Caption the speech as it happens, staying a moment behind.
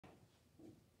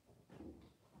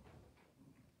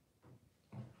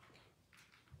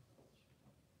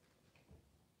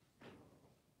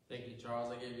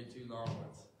Charles. I gave you 2 long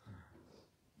ones.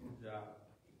 Good job.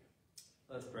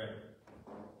 Let's pray.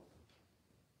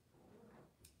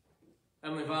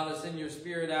 Heavenly Father, send your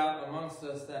Spirit out amongst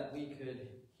us that we could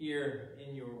hear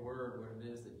in your word what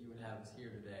it is that you would have us hear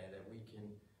today, that we can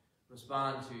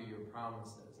respond to your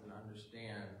promises and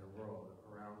understand the world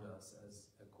around us as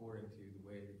according to the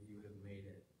way that you have made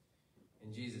it.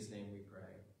 In Jesus' name we pray.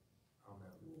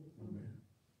 Amen. Amen.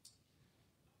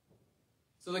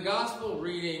 So the gospel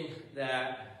reading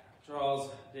that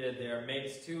Charles did there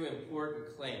makes 2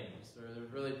 important claims.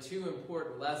 There's really 2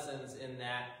 important lessons in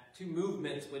that, 2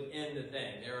 movements within the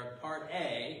thing. There are part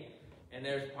A and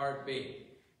there's part B.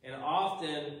 And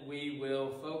often we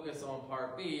will focus on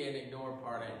part B and ignore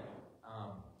part A.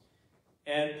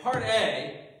 And part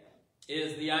A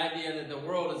is the idea that the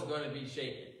world is going to be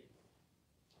shaken.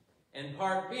 And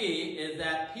part B is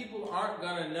that people aren't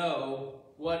going to know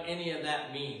what any of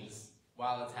that means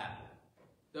while it's happening.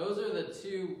 Those are the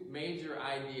 2 major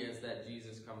ideas that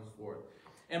Jesus comes forth.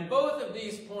 And both of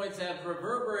these points have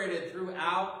reverberated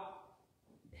throughout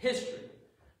history,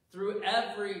 through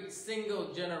every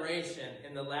single generation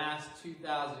in the last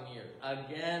 2,000 years,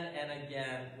 again and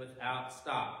again without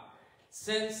stop.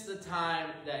 Since the time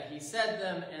that he said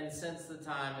them and since the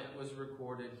time it was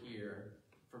recorded here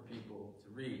for people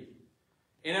to read.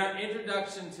 In our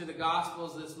introduction to the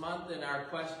Gospels this month, in our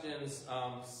questions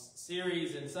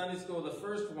series in Sunday school, the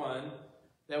first one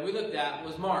that we looked at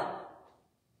was Mark.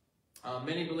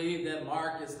 Many believe that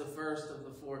Mark is the first of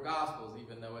the 4 Gospels,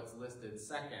 even though it's listed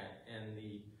second in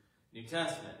the New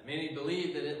Testament. Many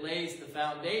believe that it lays the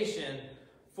foundation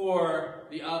for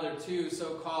the other 2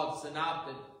 so-called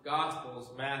synoptic Gospels,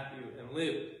 Matthew and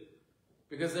Luke.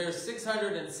 Because there are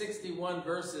 661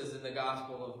 verses in the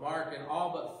Gospel of Mark, and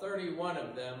all but 31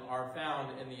 of them are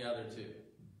found in the other 2.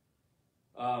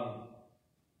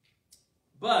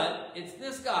 But it's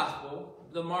this Gospel,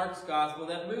 the Mark's Gospel,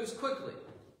 that moves quickly.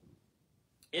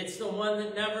 It's the one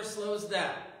that never slows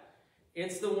down.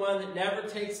 It's the one that never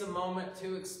takes a moment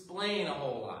to explain a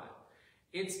whole lot.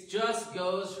 It just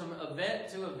goes from event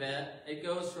to event. It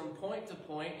goes from point to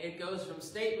point. It goes from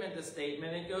statement to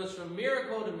statement. It goes from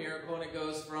miracle to miracle. And it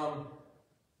goes from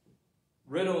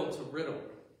riddle to riddle,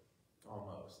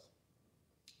 almost.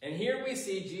 And here we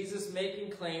see Jesus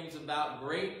making claims about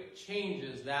great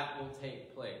changes that will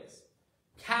take place.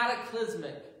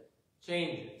 Cataclysmic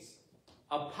changes.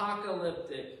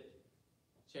 Apocalyptic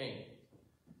changes.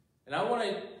 And I want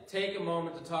to take a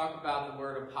moment to talk about the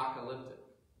word apocalyptic.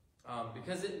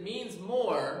 Because it means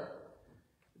more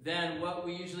than what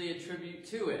we usually attribute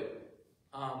to it.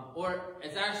 Or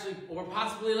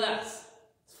possibly less.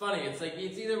 It's funny, it's like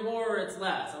it's either more or it's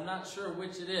less. I'm not sure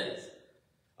which it is.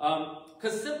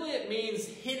 Because simply it means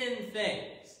hidden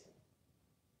things.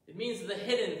 It means the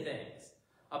hidden things.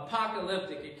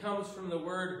 Apocalyptic, it comes from the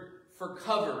word for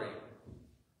covering.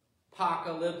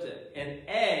 Apocalyptic. And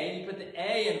A, you put the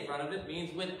A in front of it,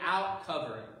 means without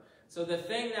covering. So the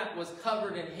thing that was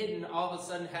covered and hidden all of a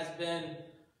sudden has been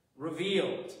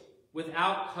revealed,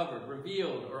 without covered,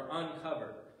 revealed or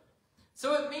uncovered.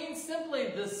 So it means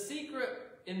simply the secret,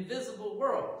 invisible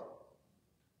world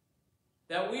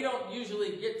that we don't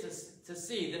usually get to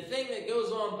see. The thing that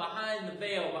goes on behind the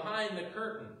veil, behind the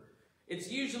curtain. It's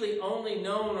usually only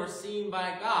known or seen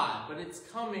by God, but it's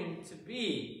coming to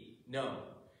be known.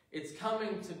 It's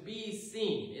coming to be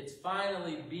seen. It's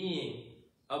finally being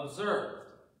observed.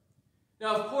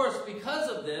 Now, of course, because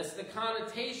of this, the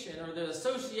connotation or the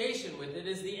association with it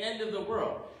is the end of the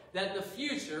world. That the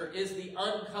future is the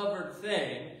uncovered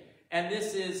thing, and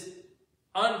this is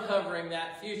uncovering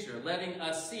that future, letting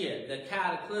us see it, the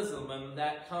cataclysm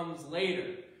that comes later.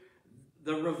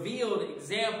 The revealed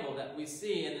example that we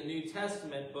see in the New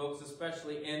Testament books,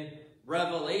 especially in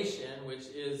Revelation, which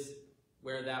is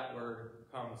where that word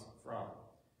comes from.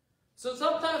 So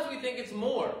sometimes we think it's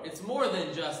more. It's more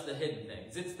than just the hidden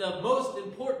things. It's the most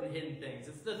important hidden things.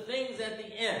 It's the things at the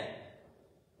end.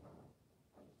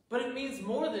 But it means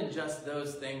more than just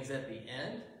those things at the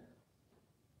end.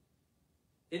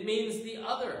 It means the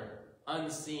other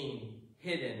unseen,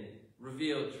 hidden,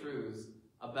 revealed truths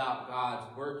about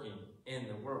God's working in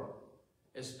the world,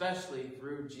 especially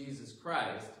through Jesus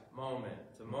Christ, moment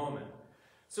to moment.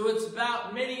 So it's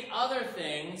about many other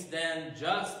things than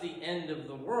just the end of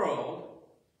the world.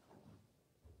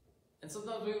 And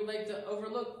sometimes we would like to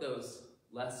overlook those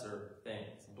lesser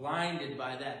things, blinded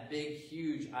by that big,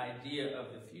 huge idea of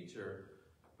the future.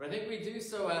 But I think we do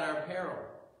so at our peril.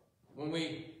 When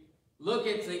we look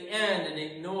at the end and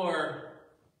ignore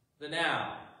the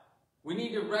now, we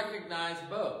need to recognize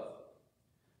both.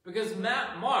 Because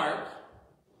Mark,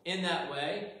 in that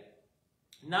way,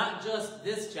 not just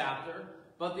this chapter,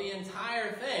 but the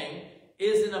entire thing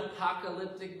is an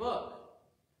apocalyptic book.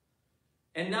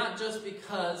 And not just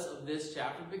because of this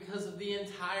chapter, because of the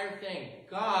entire thing.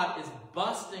 God is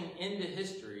busting into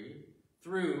history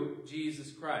through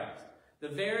Jesus Christ. The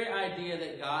very idea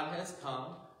that God has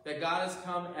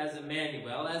come as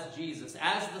Emmanuel, as Jesus,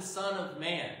 as the Son of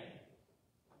Man,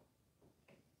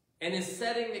 and is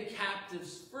setting the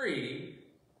captives free,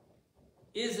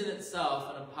 is in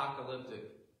itself an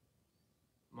apocalyptic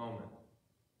moment.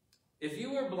 If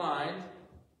you were blind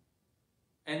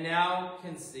and now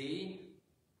can see,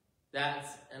 that's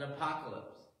an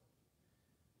apocalypse.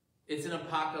 It's an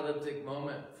apocalyptic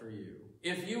moment for you.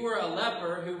 If you were a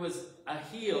leper who was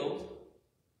healed,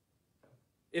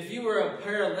 if you were a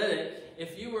paralytic,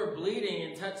 if you were bleeding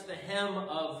and touched the hem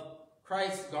of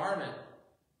Christ's garment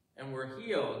and were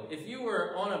healed, if you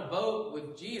were on a boat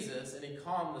with Jesus and he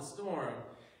calmed the storm,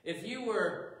 if you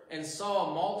were and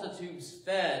saw multitudes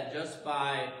fed just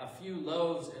by a few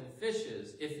loaves and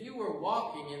fishes, if you were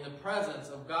walking in the presence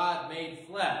of God made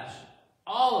flesh,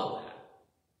 all of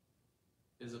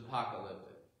that is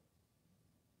apocalyptic.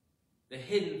 The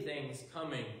hidden things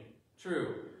coming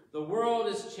true. The world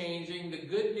is changing. The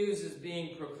good news is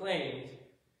being proclaimed.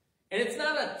 And it's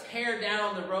not a tear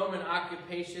down the Roman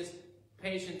occupation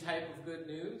type of good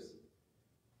news,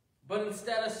 but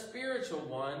instead a spiritual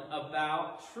one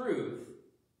about truth.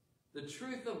 The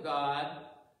truth of God,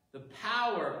 the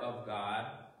power of God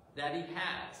that he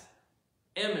has,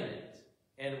 imminent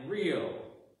and real,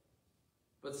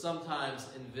 but sometimes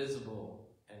invisible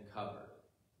and covered.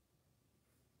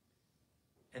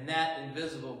 And that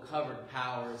invisible, covered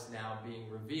power is now being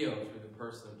revealed through the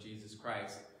person of Jesus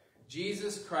Christ.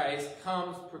 Jesus Christ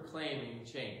comes proclaiming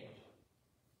change.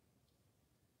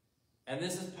 And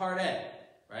this is part A,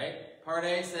 right? Part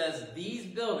A says these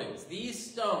buildings,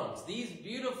 these stones, these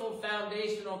beautiful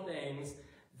foundational things,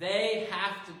 they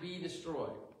have to be destroyed.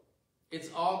 It's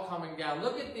all coming down.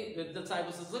 Look at the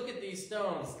disciple says, look at these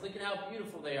stones. Look at how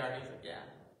beautiful they are. And he's like, yeah,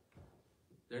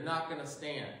 they're not going to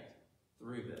stand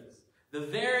through this. The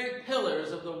very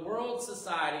pillars of the world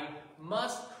society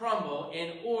must crumble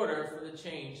in order for the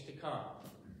change to come.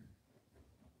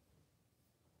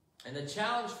 And the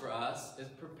challenge for us is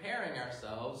preparing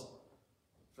ourselves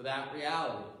for that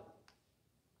reality.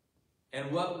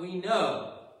 And what we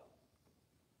know,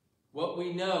 what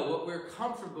we're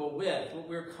comfortable with, what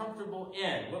we're comfortable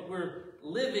in, what we're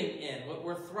living in, what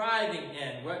we're thriving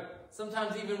in, what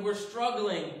sometimes even we're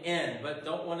struggling in but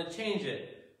don't want to change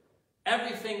it.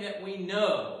 Everything that we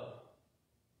know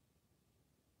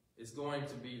is going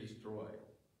to be destroyed.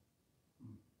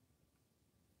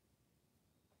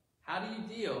 How do you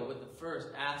deal with the first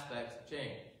aspects of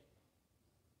change?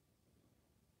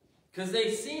 Because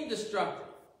they seem destructive.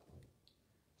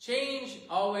 Change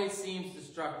always seems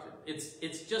destructive.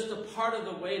 It's just a part of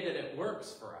the way that it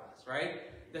works for us,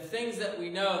 right? The things that we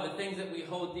know, the things that we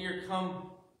hold dear come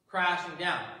crashing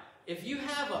down. If you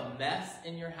have a mess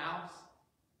in your house,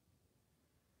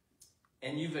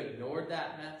 and you've ignored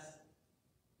that mess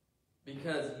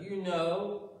because you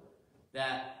know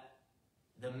that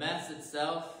the mess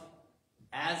itself,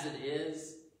 as it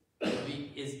is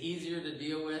easier to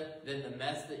deal with than the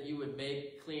mess that you would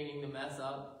make cleaning the mess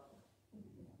up.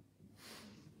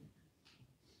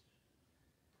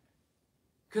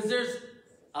 Because there's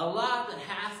a lot that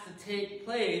has to take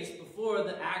place before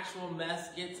the actual mess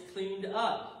gets cleaned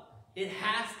up. It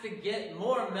has to get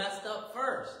more messed up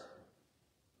first.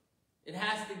 It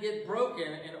has to get broken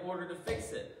in order to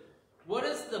fix it. What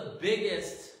is the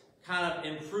biggest kind of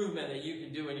improvement that you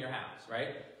can do in your house,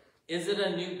 right? Is it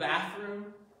a new bathroom?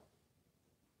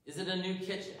 Is it a new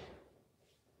kitchen?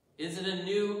 Is it a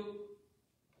new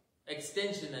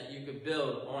extension that you could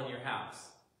build on your house?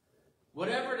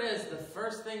 Whatever it is, the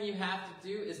first thing you have to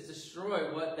do is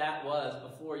destroy what that was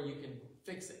before you can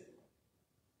fix it.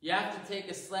 You have to take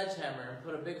a sledgehammer and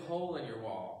put a big hole in your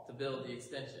wall to build the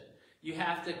extension. You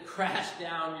have to crash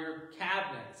down your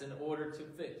cabinets in order to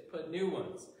put new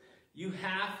ones. You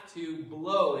have to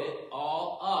blow it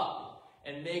all up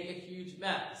and make a huge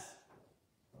mess.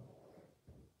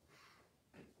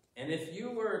 And if you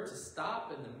were to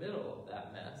stop in the middle of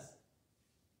that mess,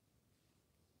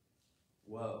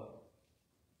 whoa.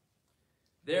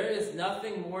 There is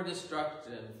nothing more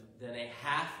destructive than a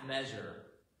half measure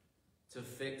to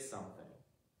fix something.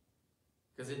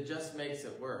 Because it just makes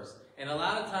it worse. And a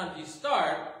lot of times you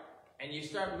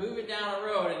start moving down a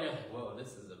road and you're like, whoa,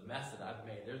 this is a mess that I've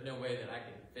made. There's no way that I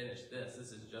can finish this.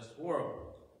 This is just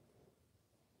horrible.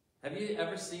 Have you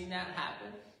ever seen that happen?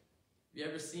 Have you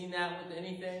ever seen that with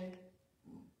anything?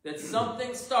 That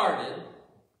something started,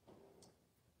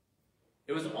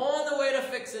 it was on the way to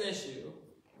fix an issue,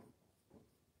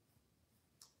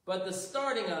 but the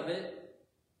starting of it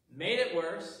made it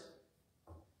worse,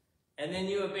 and then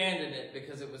you abandoned it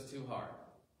because it was too hard.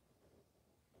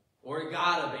 Or it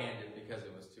got abandoned because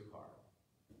it was too hard.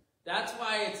 That's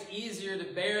why it's easier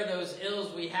to bear those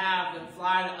ills we have than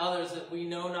fly to others that we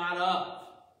know not of.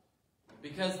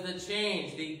 Because the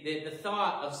change, the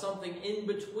thought of something in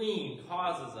between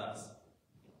causes us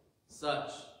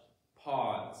such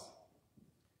pause.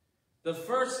 The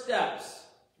first steps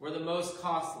were the most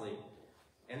costly,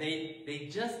 and they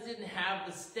just didn't have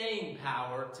the staying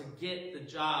power to get the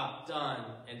job done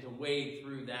and to wade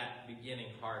through that beginning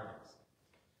hardness.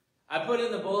 I put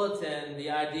in the bulletin the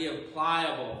idea of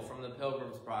pliable from the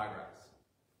Pilgrim's Progress,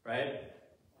 right?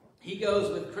 He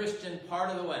goes with Christian part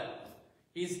of the way.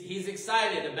 He's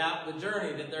excited about the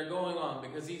journey that they're going on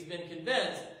because he's been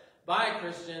convinced by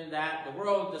Christian that the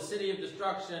world, the city of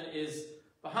destruction, is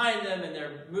behind them and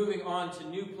they're moving on to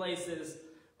new places.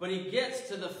 But he gets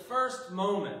to the first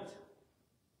moment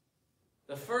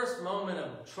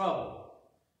of trouble.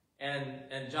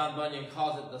 And John Bunyan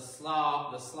calls it the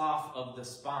slough of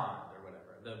despond or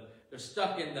whatever. They're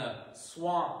stuck in the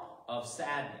swamp of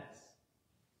sadness.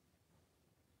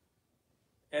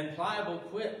 And Pliable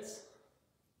quits.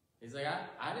 He's like,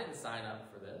 I didn't sign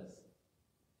up for this.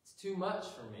 It's too much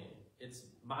for me.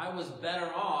 I was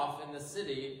better off in the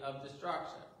city of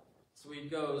destruction. So he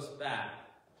goes back.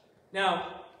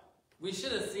 Now, we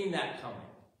should have seen that coming,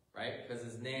 right? Because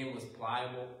his name was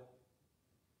Pliable.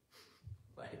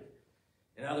 Like,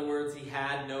 in other words, he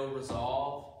had no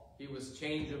resolve. He was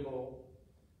changeable.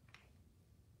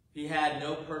 He had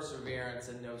no perseverance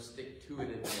and no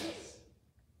stick-to-itiveness.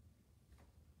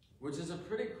 Which is a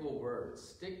pretty cool word.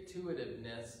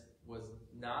 Stick-to-itiveness was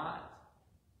not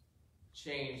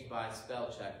changed by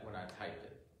spell check when I typed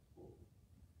it.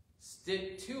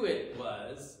 Stick-to-it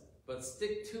was, but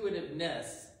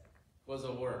stick-to-itiveness was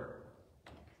a word.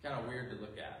 It's kind of weird to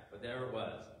look at, but there it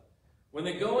was. When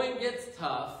the going gets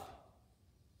tough,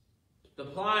 the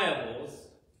pliables,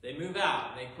 they move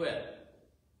out and they quit.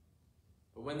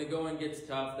 But when the going gets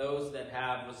tough, those that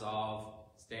have resolve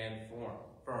stand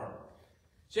firm.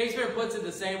 Shakespeare puts it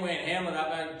the same way in Hamlet.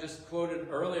 I just quoted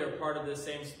earlier part of this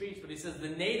same speech, but he says the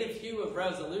native hue of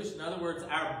resolution, in other words,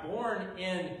 our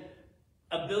born-in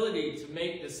ability to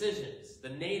make decisions, the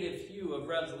native hue of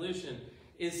resolution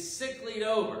is sicklied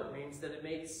over, means that it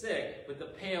makes sick, with the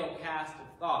pale cast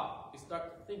of thought. We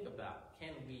start to think about,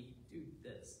 can we do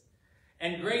this?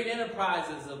 And great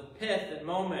enterprises of pith and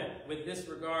moment, with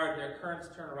disregard, their currents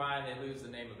turn awry and they lose the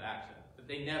name of action. But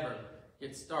they never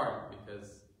get started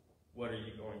because what are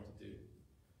you going to do?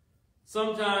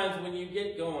 Sometimes when you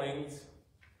get goings,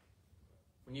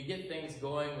 when you get things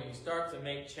going, when you start to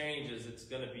make changes, it's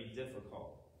going to be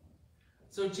difficult.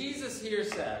 So Jesus here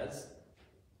says,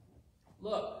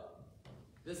 look,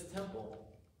 this temple,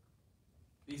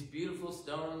 these beautiful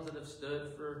stones that have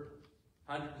stood for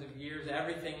hundreds of years,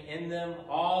 everything in them,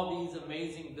 all these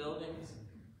amazing buildings,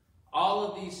 all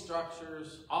of these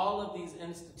structures, all of these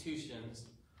institutions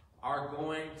are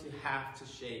going to have to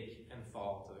shake and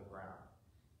fall to the ground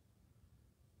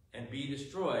and be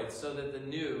destroyed so that the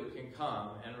new can come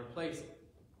and replace it.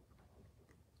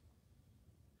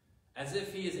 As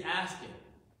if he is asking,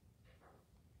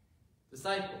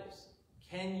 disciples,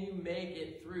 can you make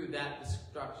it through that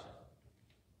destruction?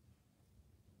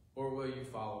 Or will you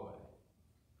fall away?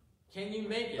 Can you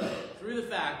make it through the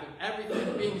fact of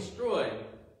everything being destroyed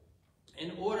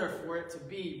in order for it to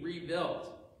be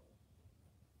rebuilt?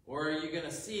 Or are you going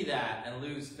to see that and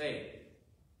lose faith?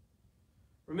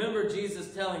 Remember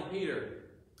Jesus telling Peter,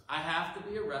 I have to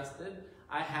be arrested,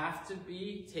 I have to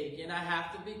be taken, I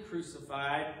have to be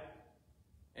crucified.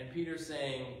 And Peter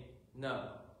saying, no,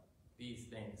 these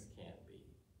things can't be.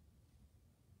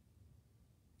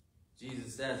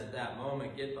 Jesus says at that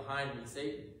moment, get behind me,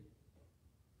 Satan.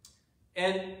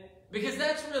 And because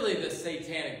that's really the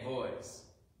satanic voice.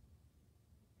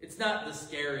 It's not the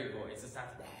scary voice. It's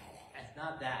not that. It's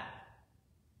not that.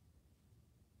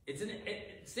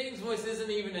 Satan's voice isn't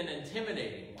even an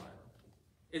intimidating one.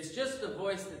 It's just the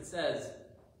voice that says,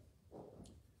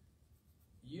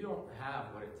 you don't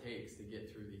have what it takes to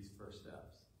get through these first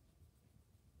steps.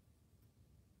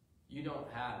 You don't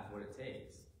have what it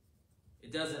takes.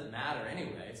 It doesn't matter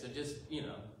anyway, so just,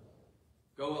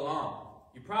 go along.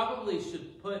 You probably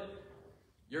should put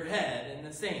your head in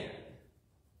the sand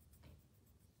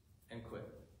and quit.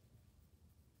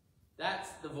 That's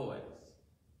the voice.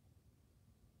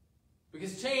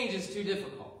 Because change is too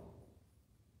difficult.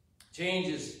 Change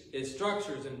is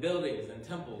structures and buildings and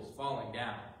temples falling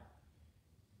down.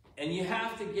 And you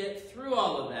have to get through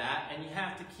all of that, and you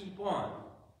have to keep on.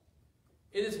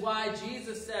 It is why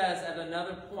Jesus says at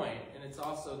another point, and it's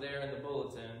also there in the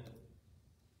bulletin,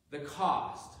 the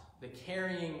cost, the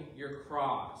carrying your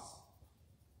cross.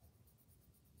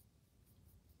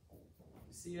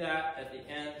 You see that at the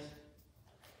end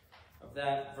of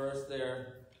that verse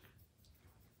there?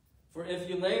 For if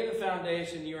you lay the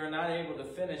foundation, you are not able to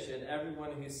finish it.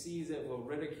 Everyone who sees it will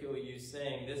ridicule you,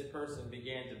 saying, this person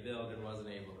began to build and wasn't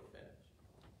able to finish.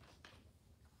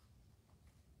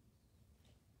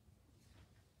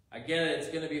 I get it, it's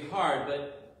going to be hard,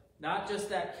 but not just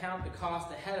that count the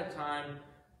cost ahead of time,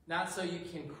 not so you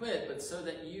can quit, but so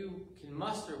that you can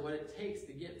muster what it takes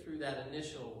to get through that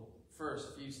initial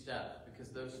first few steps,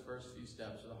 because those first few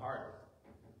steps are the hardest.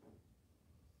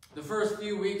 The first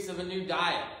few weeks of a new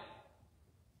diet.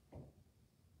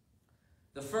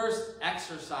 The first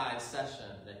exercise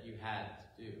session that you had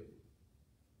to do.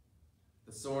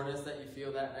 The soreness that you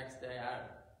feel that next day.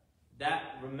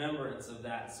 That remembrance of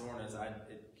that soreness,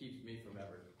 it keeps me from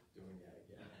ever doing that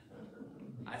again.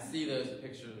 I see those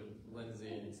pictures of Lindsay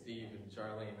and Steve and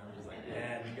Charlie, and I'm just like,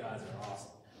 man, you guys are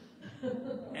awesome.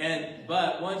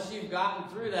 But once you've gotten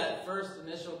through that first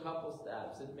initial couple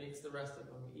steps, it makes the rest of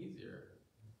them easier.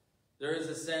 There is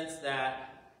a sense that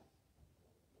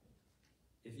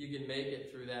if you can make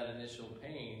it through that initial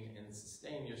pain and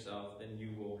sustain yourself, then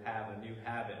you will have a new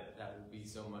habit that will be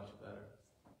so much better.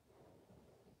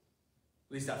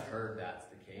 At least I've heard that's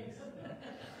the case.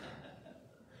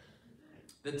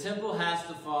 The temple has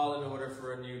to fall in order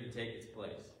for a new to take its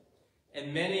place.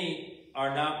 And many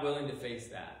are not willing to face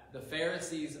that. The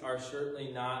Pharisees are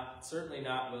certainly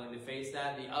not willing to face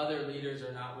that. The other leaders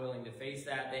are not willing to face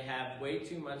that. They have way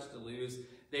too much to lose.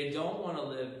 They don't want to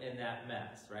live in that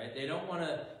mess, right? They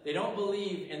don't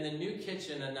believe in the new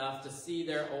kitchen enough to see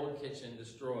their old kitchen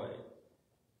destroyed.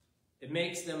 It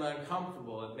makes them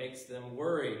uncomfortable. It makes them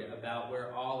worried about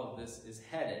where all of this is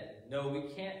headed. No, we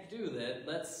can't do that.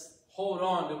 Let's hold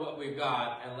on to what we've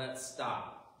got and let's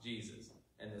stop Jesus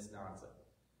and this nonsense.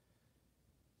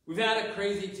 We've had a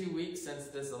crazy 2 weeks since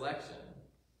this election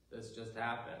that's just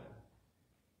happened.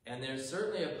 And there's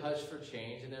certainly a push for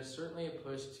change, and there's certainly a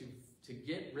push to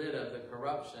get rid of the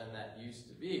corruption that used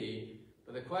to be.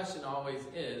 But the question always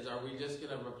is, are we just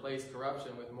going to replace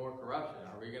corruption with more corruption?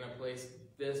 Are we going to replace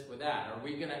this with that? Are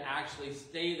we going to actually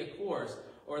stay the course?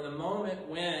 Or the moment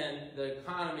when the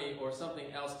economy or something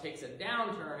else takes a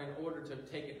downturn in order to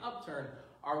take an upturn,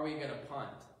 are we going to punt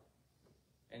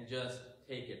and just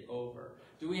take it over?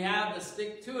 Do we have the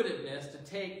stick-to-itiveness to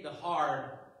take the hard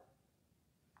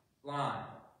line?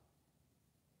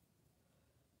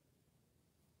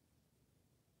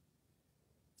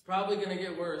 It's probably going to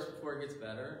get worse before it gets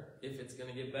better, if it's going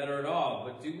to get better at all.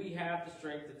 But do we have the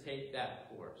strength to take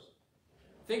that course?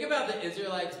 Think about the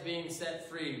Israelites being set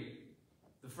free.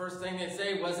 The first thing they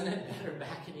say, wasn't it better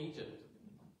back in Egypt?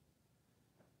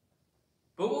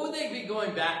 But what would they be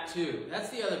going back to? That's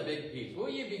the other big piece. What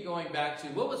would you be going back to?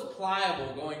 What was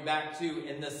pliable going back to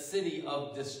in the city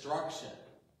of destruction?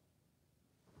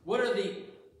 What are the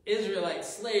Israelite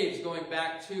slaves going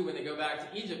back to when they go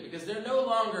back to Egypt? Because they're no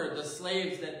longer the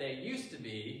slaves that they used to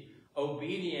be,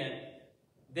 obedient.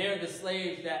 They're the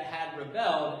slaves that had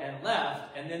rebelled and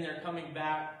left, and then they're coming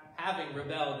back having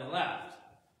rebelled and left.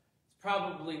 It's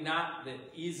probably not the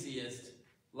easiest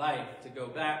life to go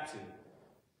back to.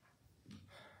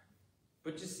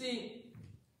 But you see,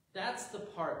 that's the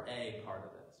part A part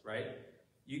of this, right?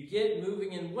 You get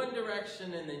moving in one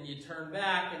direction and then you turn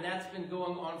back, and that's been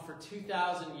going on for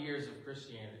 2,000 years of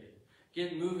Christianity.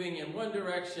 Get moving in one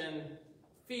direction,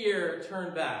 fear,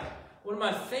 turn back. One of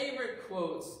my favorite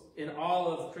quotes in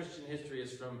all of Christian history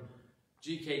is from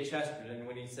G.K. Chesterton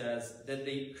when he says that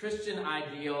the Christian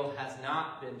ideal has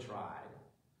not been tried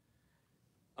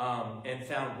and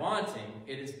found wanting.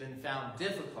 It has been found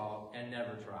difficult and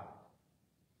never tried.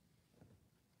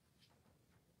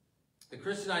 The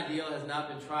Christian ideal has not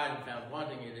been tried and found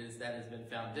wanting. It is that has been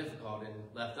found difficult and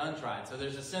left untried. So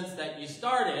there's a sense that you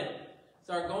start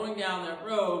going down that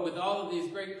road with all of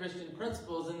these great Christian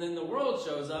principles, and then the world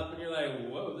shows up and you're like,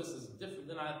 whoa, this is different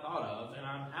than I thought of, and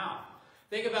I'm out.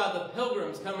 Think about the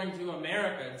pilgrims coming to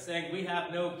America and saying, we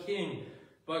have no king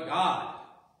but God.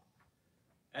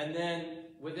 And then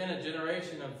within a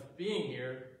generation of being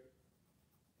here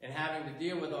and having to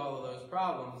deal with all of those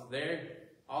problems,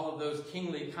 all of those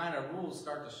kingly kind of rules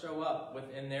start to show up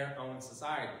within their own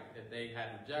society that they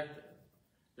had rejected.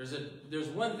 There's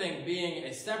one thing being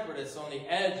a separatist on the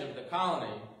edge of the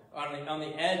colony, on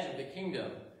the edge of the kingdom,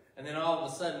 and then all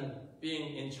of a sudden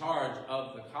being in charge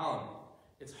of the colony.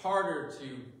 It's harder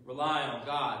to rely on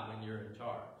God when you're in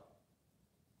charge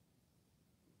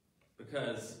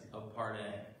because of part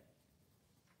A.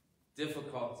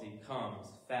 difficulty comes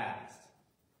fast.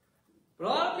 But a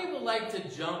lot of people like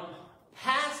to jump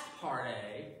past part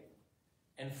A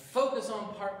and focus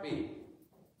on part B.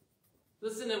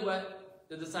 Listen to what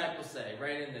the disciples say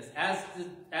right in this.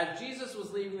 As Jesus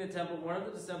was leaving the temple, one of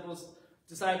the disciples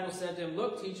said to him,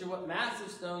 "Look, teacher, what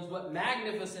massive stones, what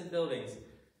magnificent buildings."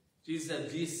 Jesus said,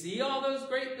 "Do you see all those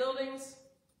great buildings?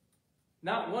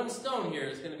 Not one stone here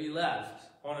is going to be left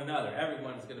on another.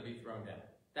 Everyone is going to be thrown down."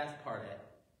 That's part A.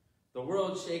 The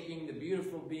world shaking, the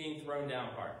beautiful being thrown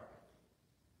down part.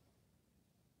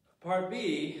 Part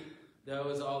B, though,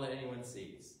 is all that anyone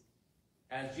sees.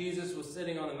 As Jesus was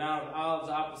sitting on the Mount of Olives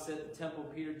opposite the temple,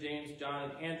 Peter, James,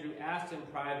 John, and Andrew asked him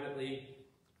privately,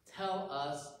 "Tell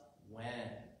us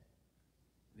when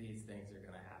these things are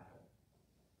going to happen,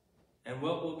 and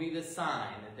what will be the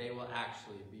sign that they will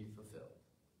actually be fulfilled."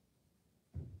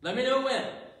 Let me know when.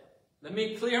 Let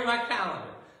me clear my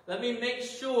calendar. Let me make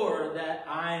sure that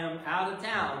I am out of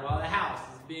town while the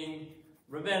house is being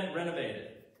renovated.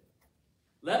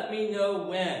 Let me know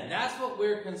when. That's what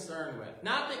we're concerned with.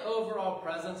 Not the overall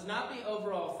presence, not the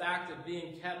overall fact of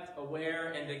being kept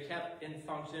aware and kept in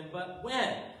function, but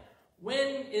when.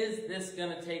 When is this going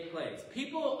to take place?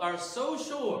 People are so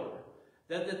sure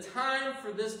that the time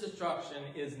for this destruction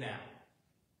is now.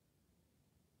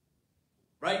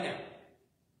 Right now.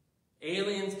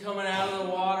 Aliens coming out of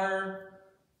the water,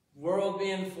 world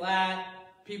being flat,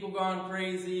 people going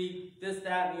crazy, this,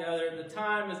 that, and the other. The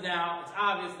time is now. It's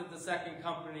obvious that the second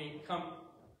coming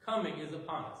is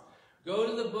upon us. Go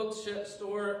to the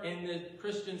bookstore in the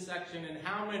Christian section, and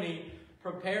how many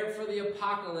prepared for the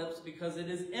apocalypse because it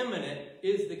is imminent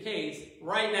is the case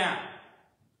right now.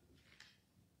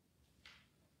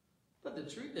 But the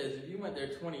truth is, if you went there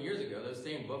 20 years ago, those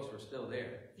same books were still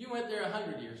there. If you went there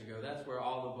 100 years ago, that's where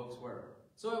all the books were.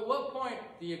 So at what point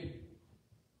do you...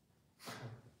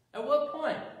 At what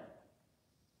point?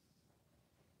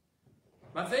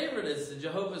 My favorite is the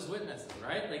Jehovah's Witnesses,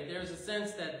 right? Like there's a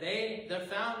sense that the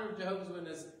founder of Jehovah's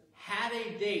Witnesses had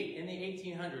a date in the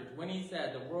 1800s when he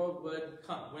said the world would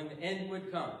come, when the end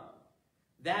would come.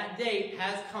 That date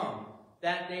has come.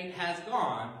 That date has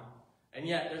gone. And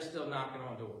yet they're still knocking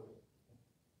on doors.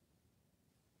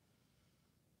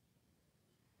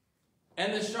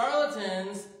 And the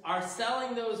charlatans are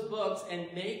selling those books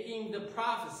and making the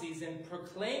prophecies and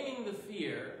proclaiming the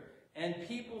fear, and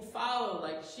people follow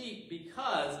like sheep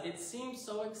because it seems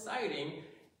so exciting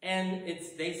and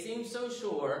they seem so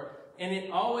sure, and it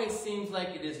always seems like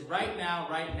it is right now,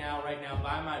 right now, right now,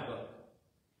 buy my book.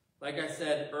 Like I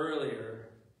said earlier,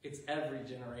 it's every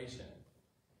generation.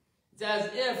 It's as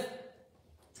if,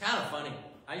 it's kind of funny.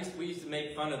 We used to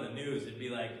make fun of the news. It'd be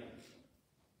like,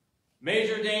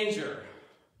 major danger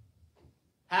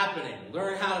happening.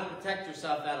 Learn how to protect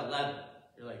yourself at 11.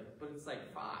 You're like, but it's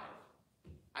like 5.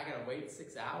 I gotta wait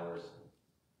 6 hours.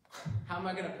 How am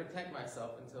I gonna protect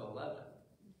myself until 11?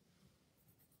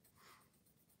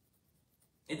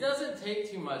 It doesn't take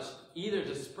too much either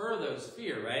to spur those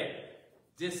fear, right?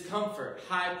 Discomfort,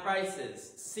 high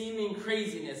prices, seeming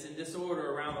craziness and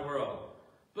disorder around the world.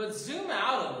 But zoom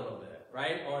out a little bit,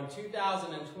 right? On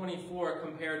 2024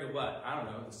 compared to what? I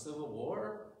don't know, the Civil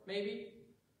War, maybe?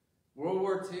 World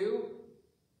War II?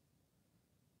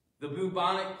 The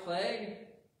bubonic plague?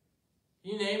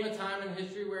 You name a time in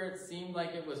history where it seemed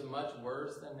like it was much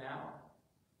worse than now?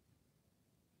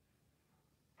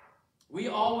 We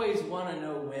always want to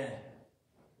know when.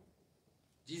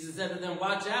 Jesus said to them,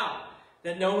 watch out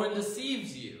that no one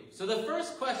deceives you. So the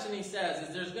first question he says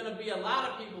is there's going to be a lot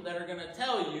of people that are going to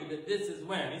tell you that this is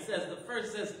when. He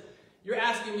says, you're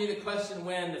asking me the question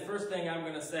when. The first thing I'm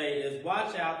going to say is,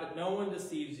 watch out that no one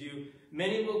deceives you.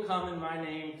 Many will come in my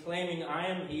name, claiming I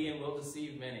am he, and will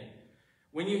deceive many.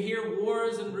 When you hear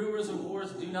wars and rumors of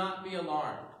wars, do not be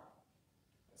alarmed.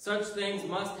 Such things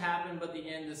must happen, but the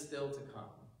end is still to come.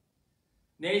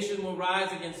 Nation will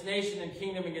rise against nation and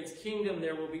kingdom against kingdom.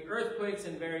 There will be earthquakes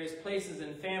in various places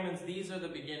and famines. These are the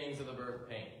beginnings of the birth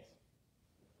pains.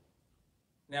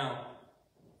 Now,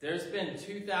 there's been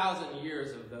 2,000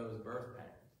 years of those birth pains.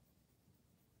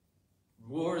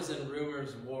 Wars and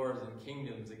rumors, wars and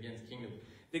kingdoms against kingdoms.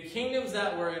 The kingdoms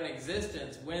that were in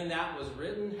existence when that was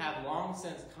written have long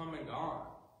since come and gone.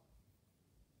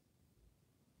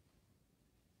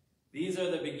 These are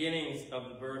the beginnings of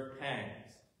the birth pangs.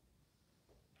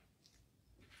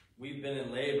 We've been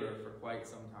in labor for quite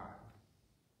some time.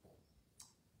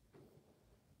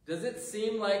 Does it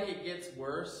seem like it gets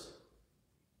worse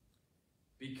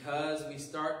because we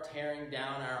start tearing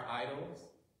down our idols,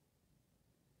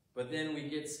 but then we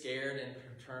get scared and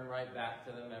turn right back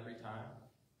to them every time?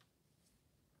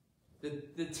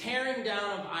 The tearing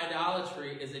down of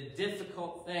idolatry is a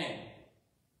difficult thing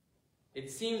It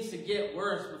seems to get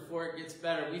worse before it gets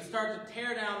better. We start to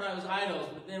tear down those idols,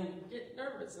 but then we get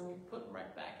nervous and we put them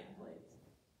right back in place.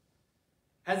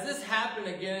 Has this happened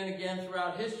again and again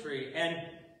throughout history? And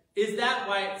is that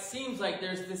why it seems like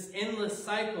there's this endless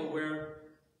cycle where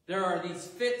there are these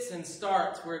fits and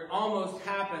starts, where it almost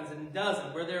happens and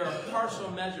doesn't, where there are partial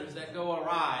measures that go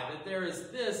awry, that there is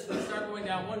this, we start going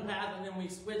down one path and then we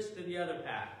switch to the other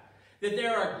path, that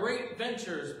there are great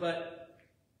ventures, but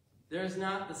there's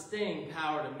not the staying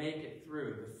power to make it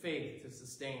through, the faith to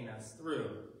sustain us through.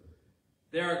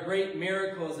 There are great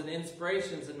miracles and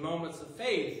inspirations and moments of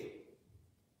faith,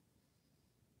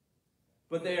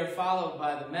 but they are followed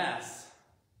by the mess,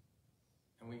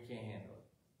 and we can't handle it.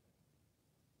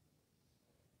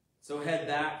 So head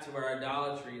back to our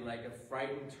idolatry like a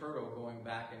frightened turtle going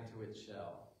back into its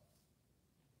shell.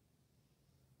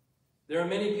 There are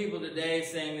many people today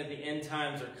saying that the end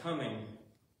times are coming.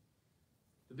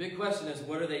 The big question is,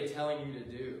 what are they telling you to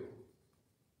do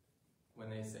when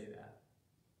they say that?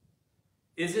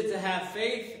 Is it to have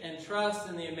faith and trust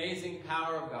in the amazing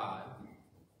power of God?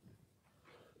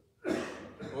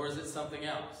 Or is it something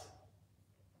else?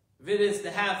 If it is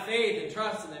to have faith and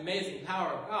trust in the amazing power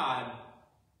of God,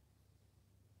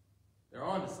 they're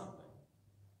on to something.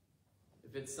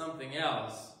 If it's something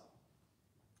else,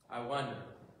 I wonder.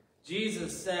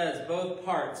 Jesus says both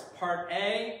parts. Part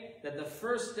A, that the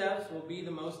first steps will be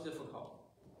the most difficult.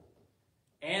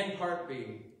 And part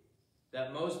B,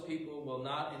 that most people will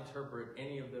not interpret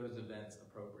any of those events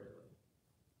appropriately.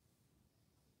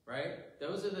 Right?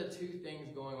 Those are the two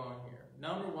things going on here.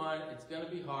 Number one, it's going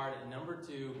to be hard. And number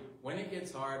two, when it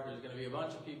gets hard, there's going to be a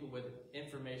bunch of people with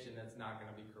information that's not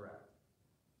going to be correct.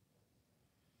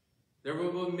 There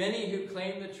will be many who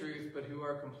claim the truth, but who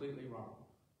are completely wrong.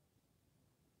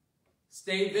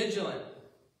 Stay vigilant.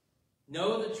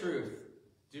 Know the truth.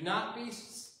 Do not be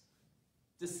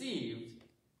deceived,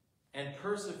 and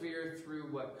persevere through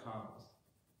what comes.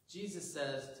 Jesus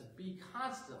says to be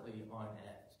constantly on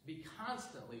edge, be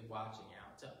constantly watching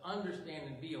out, to understand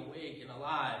and be awake and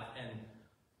alive and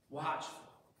watchful.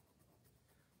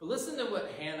 But listen to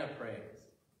what Hannah prays.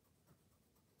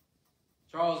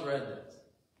 Charles read this.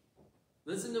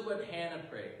 Listen to what Hannah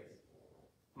prays.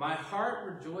 My heart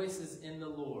rejoices in the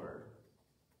Lord.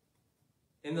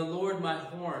 In the Lord my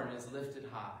horn is lifted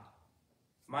high.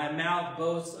 My mouth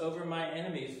boasts over my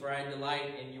enemies, for I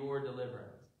delight in your deliverance.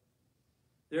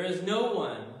 There is no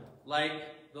one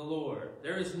like the Lord.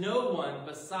 There is no one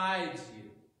besides you.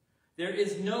 There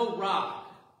is no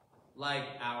rock like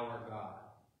our God.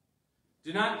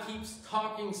 Do not keep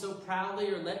talking so proudly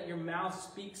or let your mouth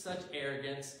speak such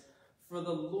arrogance. For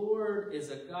the Lord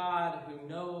is a God who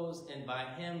knows, and by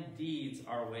him deeds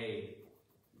are weighed.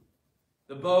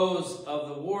 The bows of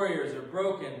the warriors are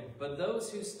broken, but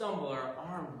those who stumble are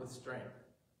armed with strength.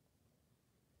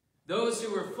 Those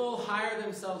who were full hire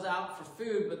themselves out for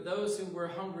food, but those who were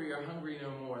hungry are hungry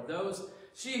no more.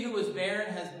 She who was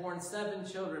barren has borne 7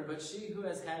 children, but she who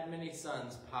has had many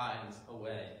sons pines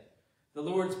away. The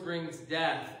Lord brings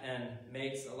death and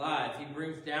makes alive. He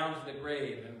brings down to the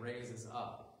grave and raises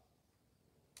up.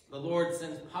 The Lord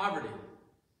sends poverty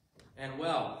and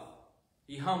wealth.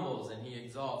 He humbles and he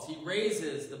exalts. He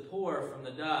raises the poor from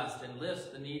the dust and lifts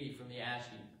the needy from the ash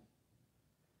heap.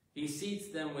 He seats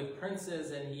them with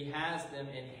princes, and he has them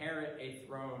inherit a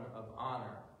throne of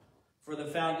honor. For the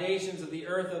foundations of the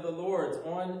earth are the Lord's.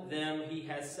 On them he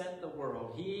has set the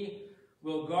world. He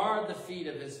will guard the feet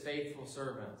of his faithful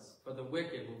servants, but the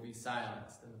wicked will be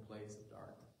silenced in the place of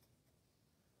darkness.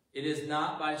 It is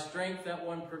not by strength that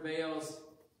one prevails.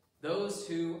 Those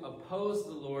who oppose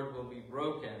the Lord will be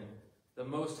broken. The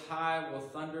Most High will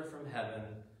thunder from heaven.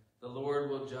 The Lord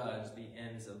will judge the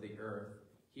ends of the earth.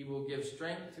 He will give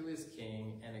strength to his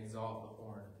king and exalt the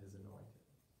horn of his anointed.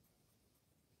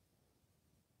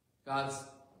 God's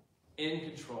in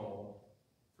control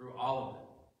through all of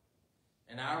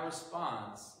it. And our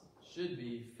response should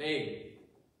be faith,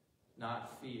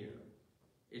 not fear.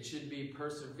 It should be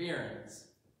perseverance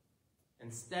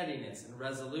and steadiness and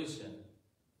resolution,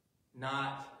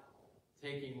 not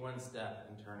taking one step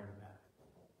and turning back.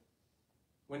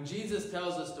 When Jesus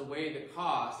tells us to weigh the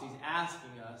cost, he's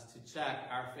asking us to check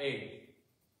our faith.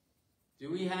 Do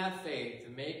we have faith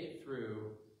to make it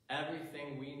through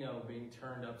everything we know being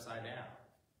turned upside down?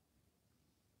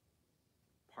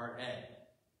 Part A.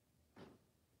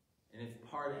 And if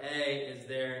part A is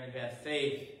there and you have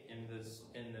faith in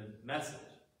the message,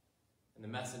 in the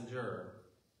messenger,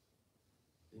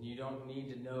 then you don't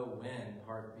need to know when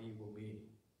part B will be.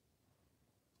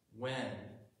 When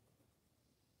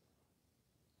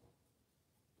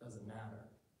doesn't matter.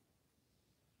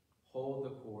 Hold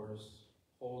the course,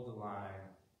 hold the line,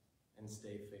 and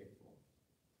stay faithful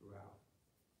throughout.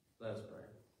 Let us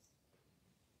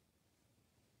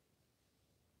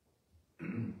pray.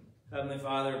 Heavenly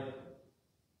Father,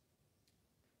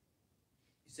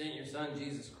 you sent your Son,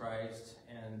 Jesus Christ,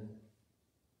 and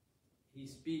he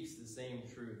speaks the same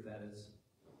truth that is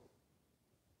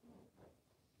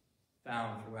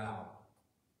found throughout,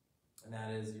 and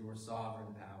that is your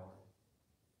sovereign power.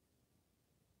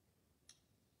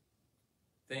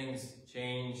 Things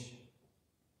change,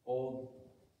 old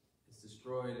is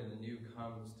destroyed, and the new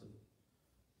comes to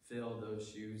fill those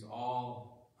shoes,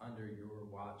 all under your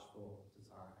watchful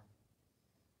design.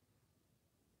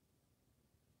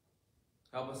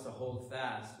 Help us to hold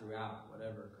fast throughout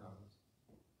whatever comes,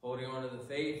 holding on to the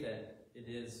faith that it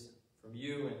is from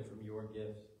you and from your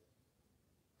gift.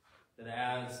 That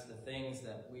as the things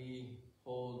that we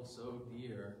hold so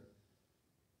dear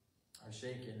are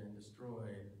shaken and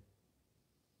destroyed,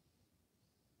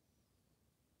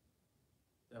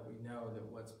 that we know that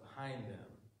what's behind them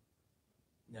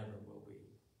never will be.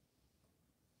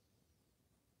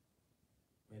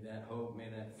 May that hope, may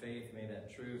that faith, may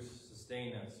that truth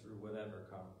sustain us through whatever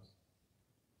comes,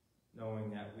 knowing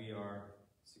that we are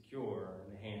secure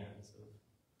in the hands of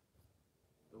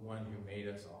the one who made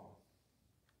us all.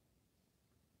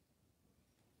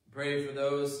 We pray for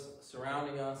those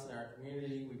surrounding us in our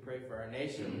community. We pray for our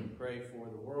nation. We pray for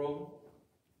the world.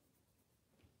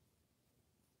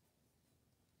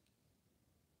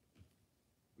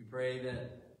 We pray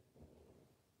that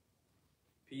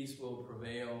peace will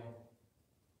prevail,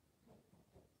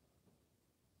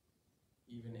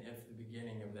 even if the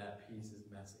beginning of that peace is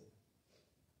messy.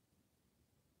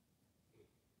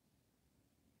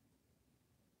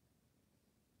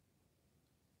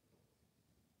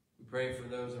 We pray for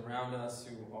those around us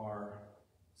who are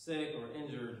sick or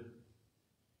injured,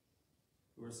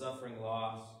 who are suffering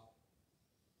loss,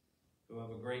 who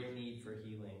have a great need for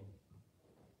healing.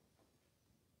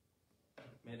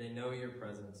 May they know your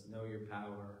presence, know your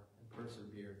power, and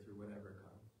persevere through whatever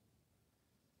comes.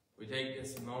 We take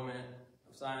this moment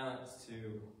of silence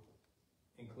to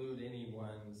include anyone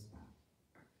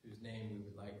whose name we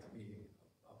would like to be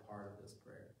a part of this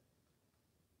prayer.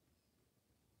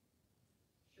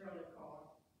 Shirley Carr.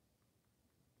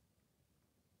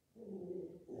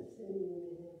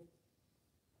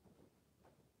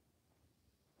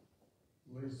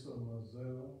 Lisa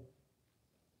Mazzell.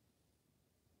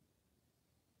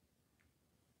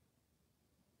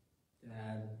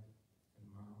 Dad and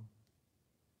Mom.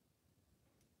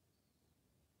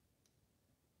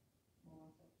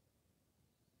 Martha.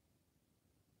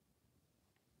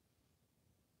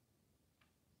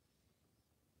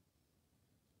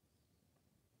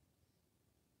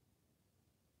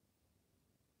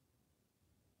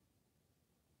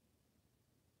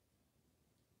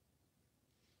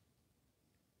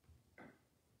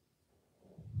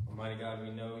 Almighty God,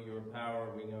 we know your power,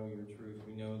 we know your truth,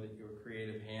 we know that your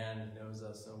creative hand knows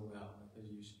us so well because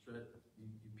you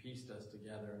pieced us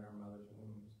together in our mother's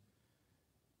wombs.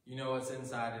 You know us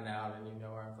inside and out, and you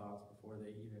know our thoughts before